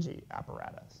the Golgi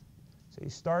apparatus. So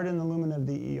you start in the lumen of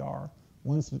the ER.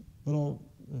 Once little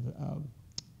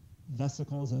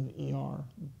vesicles of ER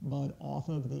bud off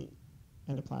of the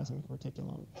endoplasmic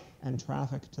reticulum and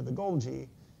traffic to the Golgi,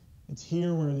 it's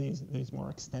here where these more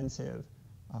extensive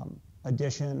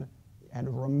addition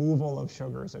and removal of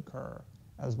sugars occur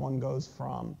as one goes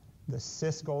from the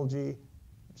cis Golgi,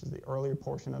 which is the earlier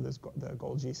portion of the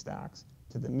Golgi stacks,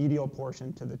 to the medial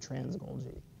portion to the trans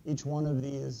Golgi. Each one of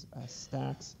these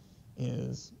stacks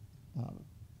has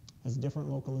different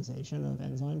localization of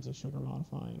enzymes, these sugar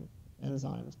modifying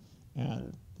enzymes,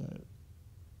 and the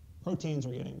proteins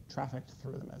are getting trafficked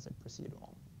through them as they proceed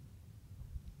along.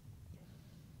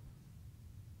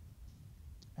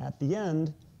 At the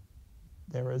end,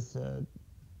 there is a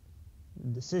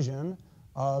decision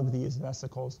of these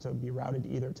vesicles to be routed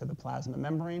either to the plasma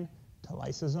membrane, to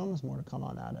lysosomes, more to come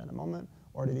on that in a moment,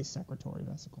 or to these secretory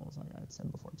vesicles, like I had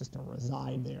said before, just to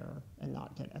reside there and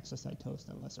not get exocytosed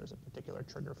unless there's a particular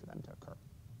trigger for them to occur.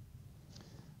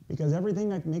 Because everything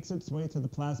that makes its way to the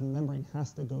plasma membrane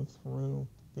has to go through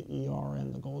the ER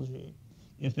and the Golgi.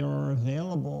 If there are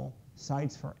available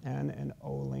sites for N and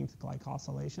O-linked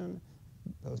glycosylation,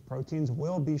 those proteins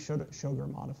will be sugar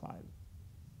modified.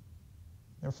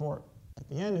 Therefore, at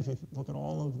the end, if you look at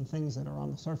all of the things that are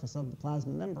on the surface of the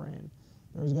plasma membrane,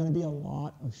 there's going to be a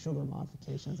lot of sugar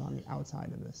modifications on the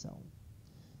outside of this cell.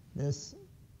 This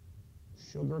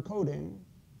sugar coating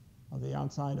of the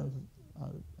outside of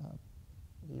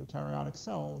the eukaryotic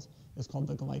cells is called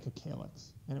the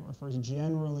glycocalyx, and it refers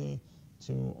generally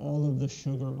to all of the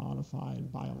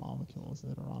sugar-modified biomolecules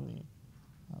that are on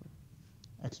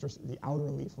the outer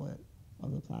leaflet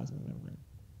of the plasma membrane.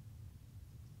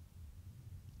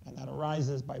 And that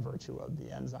arises by virtue of the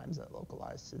enzymes that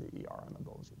localize to the ER and the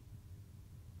Golgi.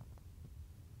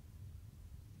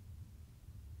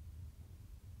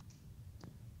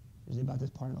 Usually about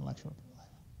this part of the lecture.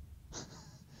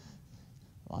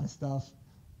 A lot of stuff.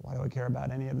 Why do I care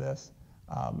about any of this?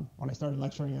 When I started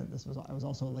lecturing it, I was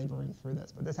also laboring through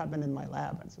this, but this happened in my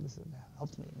lab, and so this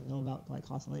helped me know about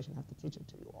glycosylation. I have to teach it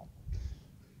to you all.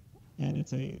 And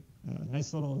it's a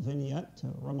nice little vignette to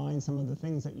remind some of the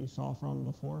things that you saw from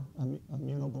before,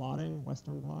 immunoblotting,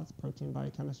 Western blots, protein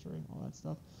biochemistry, all that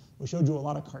stuff. We showed you a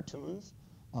lot of cartoons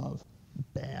of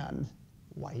band,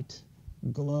 white,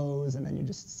 glows, and then you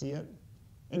just see it.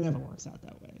 It never works out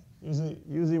that way.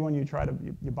 Usually when you try to,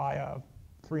 you buy a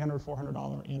 $300,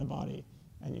 $400 antibody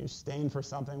and you stain for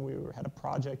something. We had a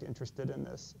project interested in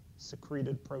this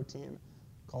secreted protein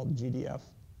called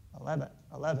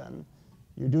GDF11.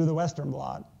 You do the Western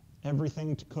blot,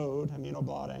 everything to code,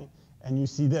 immunoblotting, and you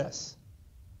see this.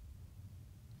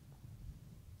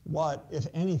 What, if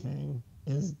anything,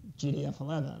 is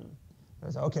GDF11?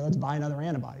 So okay, let's buy another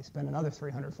antibody, spend another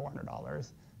 $300,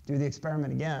 $400, do the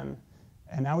experiment again,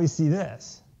 and now we see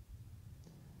this.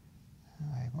 All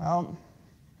right, well,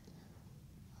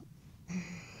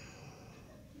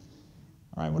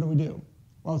 all right, what do we do?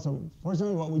 Well, so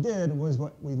fortunately what we did was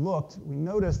we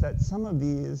noticed that some of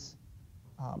these,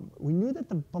 we knew that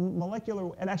the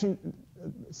molecular, and actually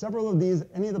several of these,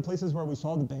 any of the places where we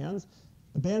saw the bands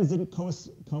didn't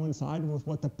coincide with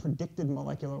what the predicted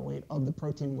molecular weight of the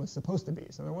protein was supposed to be.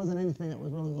 So there wasn't anything that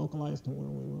was really localized to where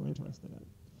we were interested in.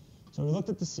 So we looked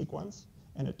at the sequence,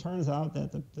 and it turns out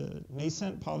that the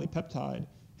nascent polypeptide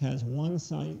has one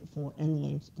site for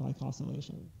end-linked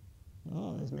glycosylation.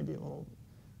 Oh, there's maybe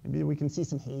maybe we can see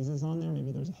some hazes on there.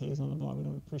 Maybe there's a haze on the blot. We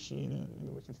don't appreciate it.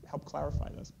 Maybe we can help clarify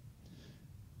this.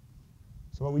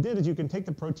 So what we did is you can take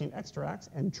the protein extracts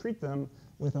and treat them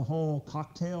with a whole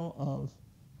cocktail of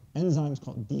enzymes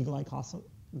called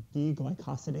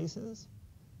deglycosidases.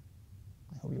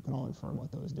 I hope you can all infer what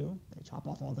those do. They chop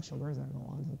off all the sugars that go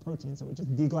onto the protein, so we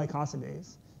just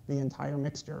deglycosidase the entire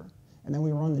mixture. And then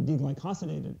we run the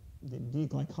deglycosylated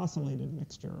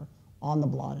mixture on the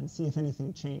blot and see if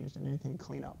anything changed and anything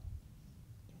clean up.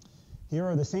 Here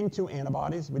are the same two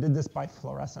antibodies. We did this by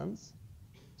fluorescence.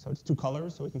 So it's two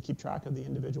colors, so we can keep track of the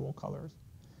individual colors.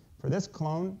 For this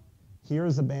clone,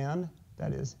 here's a band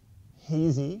that is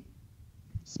hazy,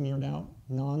 smeared out,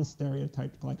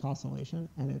 non-stereotyped glycosylation,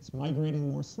 and it's migrating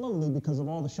more slowly because of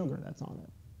all the sugar that's on it,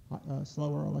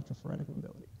 slower electrophoretic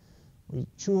mobility. We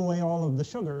chew away all of the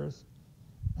sugars,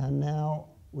 and now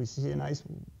we see a nice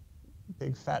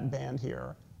big fat band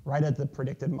here, right at the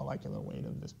predicted molecular weight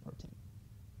of this protein.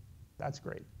 That's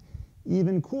great.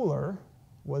 Even cooler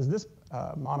was this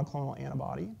monoclonal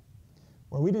antibody,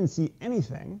 where we didn't see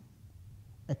anything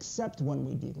except when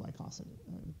we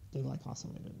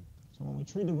deglycosylated. So when we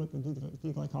treated with the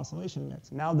deglycosylation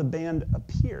mix, now the band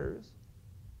appears,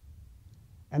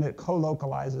 and it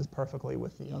co-localizes perfectly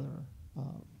with the other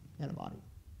antibody.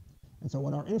 And so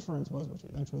what our inference was, which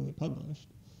eventually we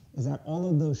published, is that all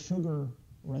of those sugar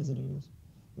residues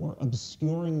were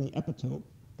obscuring the epitope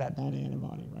that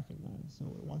antibody recognized. So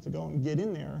it wants to go and get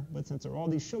in there, but since there are all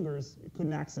these sugars, it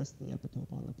couldn't access the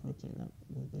epitope on the protein that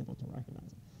would be able to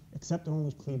recognize it, except it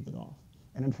only cleaved it off.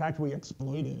 And in fact, we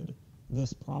exploited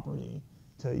this property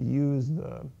to use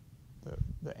the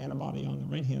antibody on the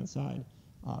right-hand side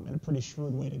in a pretty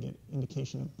shrewd way to get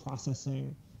indication of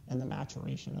processing and the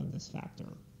maturation of this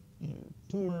factor in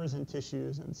tumors and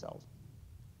tissues and cells,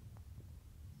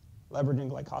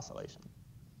 leveraging glycosylation.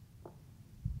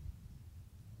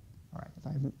 All right,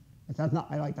 if that's not,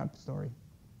 I like that story.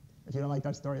 If you don't like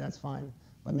that story, that's fine.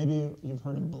 But maybe you've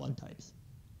heard of blood types.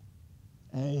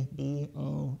 A, B,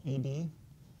 O, AB.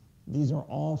 These are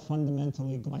all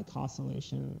fundamentally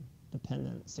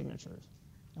glycosylation-dependent signatures,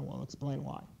 and we'll explain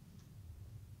why.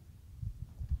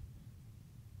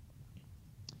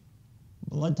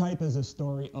 Blood type is a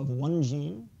story of one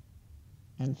gene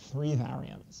and 3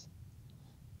 variants.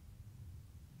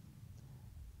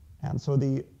 And so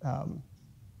the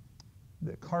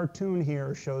cartoon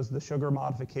here shows the sugar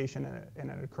modification,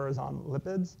 and it occurs on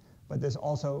lipids, but this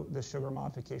sugar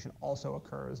modification also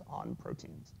occurs on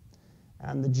proteins.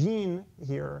 And the gene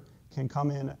here can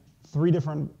come in 3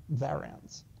 different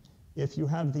variants. If you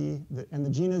have and the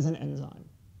gene is an enzyme.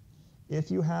 If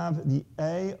you have the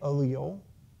A allele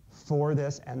for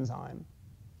this enzyme,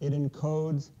 it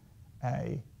encodes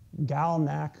a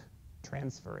GalNAc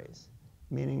transferase,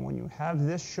 meaning when you have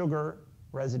this sugar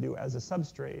residue as a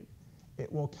substrate,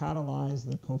 it will catalyze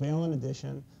the covalent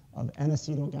addition of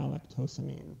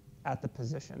N-acetylgalactosamine at the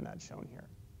position that's shown here.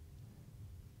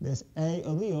 This A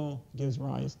allele gives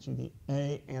rise to the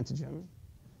A antigen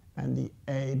and the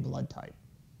A blood type,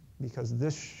 because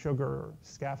this sugar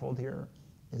scaffold here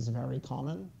is very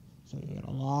common, so you get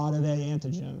a lot of A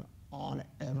antigen on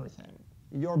everything,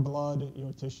 your blood,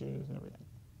 your tissues, everything.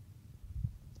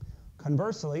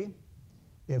 Conversely,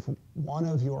 if one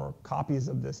of your copies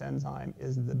of this enzyme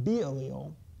is the B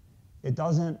allele, it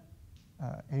doesn't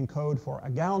encode for a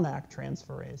GalNAc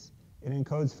transferase, it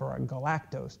encodes for a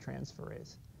galactose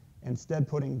transferase, instead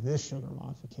putting this sugar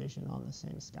modification on the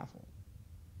same scaffold.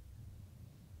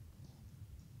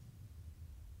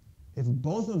 If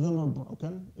both of them are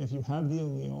broken, if you have the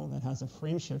allele that has a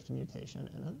frameshift mutation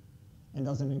in it and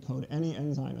doesn't encode any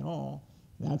enzyme at all,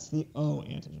 that's the O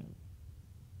antigen,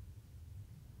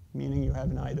 meaning you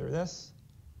have neither this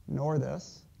nor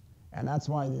this, and that's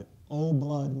why the O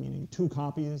blood, meaning 2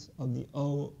 copies of the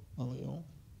O allele,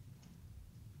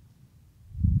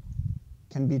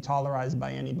 can be tolerized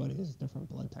by anybody's different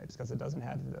blood types, because it doesn't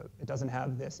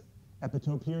have this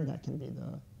epitope here that can be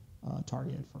the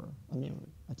target for immune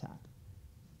attack.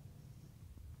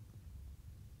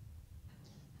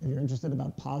 If you're interested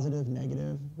about positive,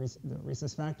 negative, the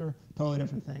rhesus factor, totally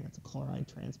different thing. It's a chloride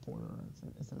transporter.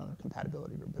 It's another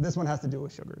compatibility group. But this one has to do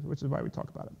with sugars, which is why we talk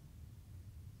about it.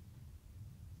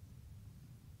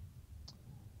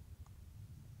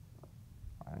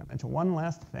 All right, I mentioned one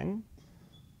last thing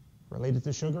related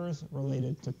to sugars,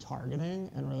 related to targeting,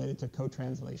 and related to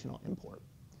co-translational import.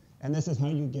 And this is how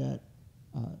you get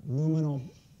luminal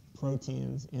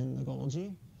proteins in the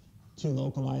Golgi to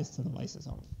localize to the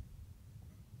lysosome.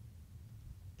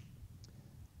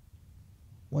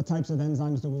 What types of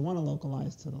enzymes do we want to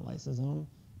localize to the lysosome?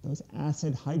 Those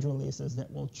acid hydrolases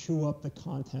that will chew up the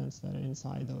contents that are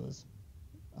inside those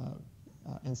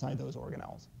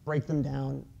organelles. Break them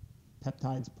down,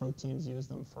 peptides, proteins, use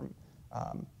them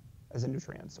as a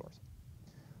nutrient source.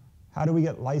 How do we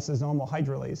get lysosomal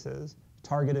hydrolases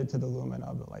targeted to the lumen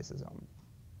of the lysosome?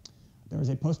 There is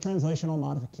a post-translational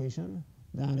modification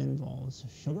that involves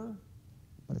sugar,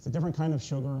 but it's a different kind of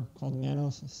sugar called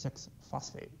mannose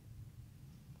 6-phosphate.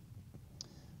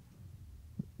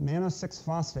 Mannose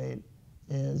 6-phosphate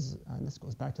is, and this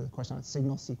goes back to the question on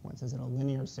signal sequence, is it a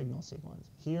linear signal sequence?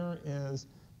 Here is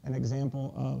an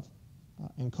example of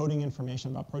encoding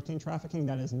information about protein trafficking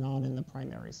that is not in the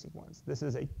primary sequence.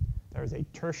 There is a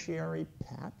tertiary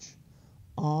patch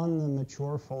on the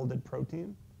mature folded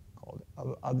protein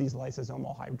of these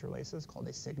lysosomal hydrolases called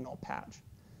a signal patch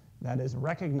that is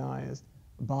recognized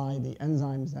by the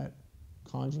enzymes that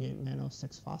conjugate mannose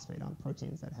 6-phosphate on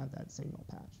proteins that have that signal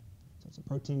patch. So it's a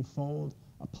protein fold,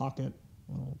 a pocket,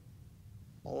 a little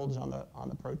bulge on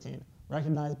the protein,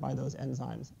 recognized by those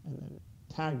enzymes, and then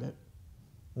tagged it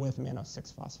with mannose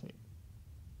 6-phosphate.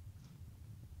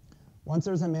 Once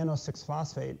there's a mannose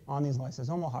 6-phosphate on these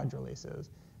lysosomal hydrolases,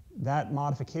 that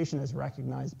modification is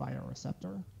recognized by a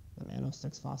receptor, the mannose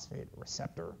 6-phosphate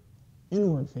receptor,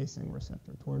 inward-facing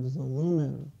receptor towards the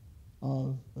lumen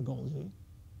of the Golgi,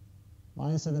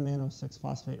 binds to the mannose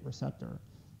 6-phosphate receptor.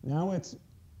 Now it's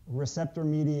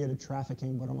receptor-mediated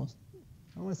trafficking, but almost,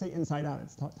 I don't want to say inside out,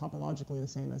 it's topologically the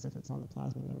same as if it's on the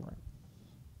plasma membrane.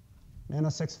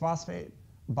 Mannose 6-phosphate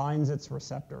binds its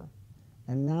receptor,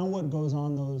 and now what goes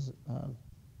on those,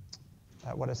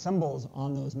 what assembles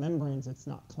on those membranes, it's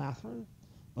not clathrin,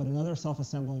 but another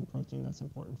self-assembling protein that's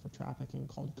important for trafficking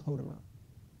called codomer.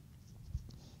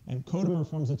 And codomer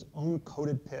forms its own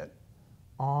coated pit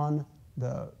on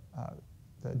the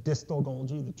distal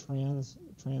Golgi, the trans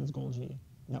Golgi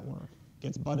network,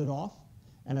 gets budded off,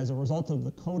 and as a result of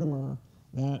the codomer,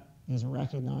 that is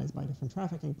recognized by different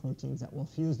trafficking proteins that will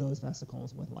fuse those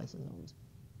vesicles with lysosomes,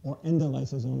 or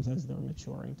endolysosomes as they're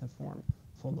maturing to form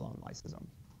full-blown lysosomes.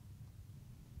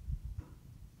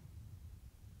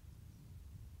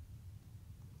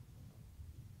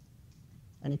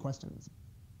 Any questions?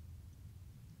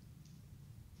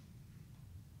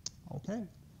 Okay,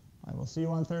 I will see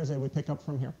you on Thursday. We pick up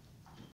from here.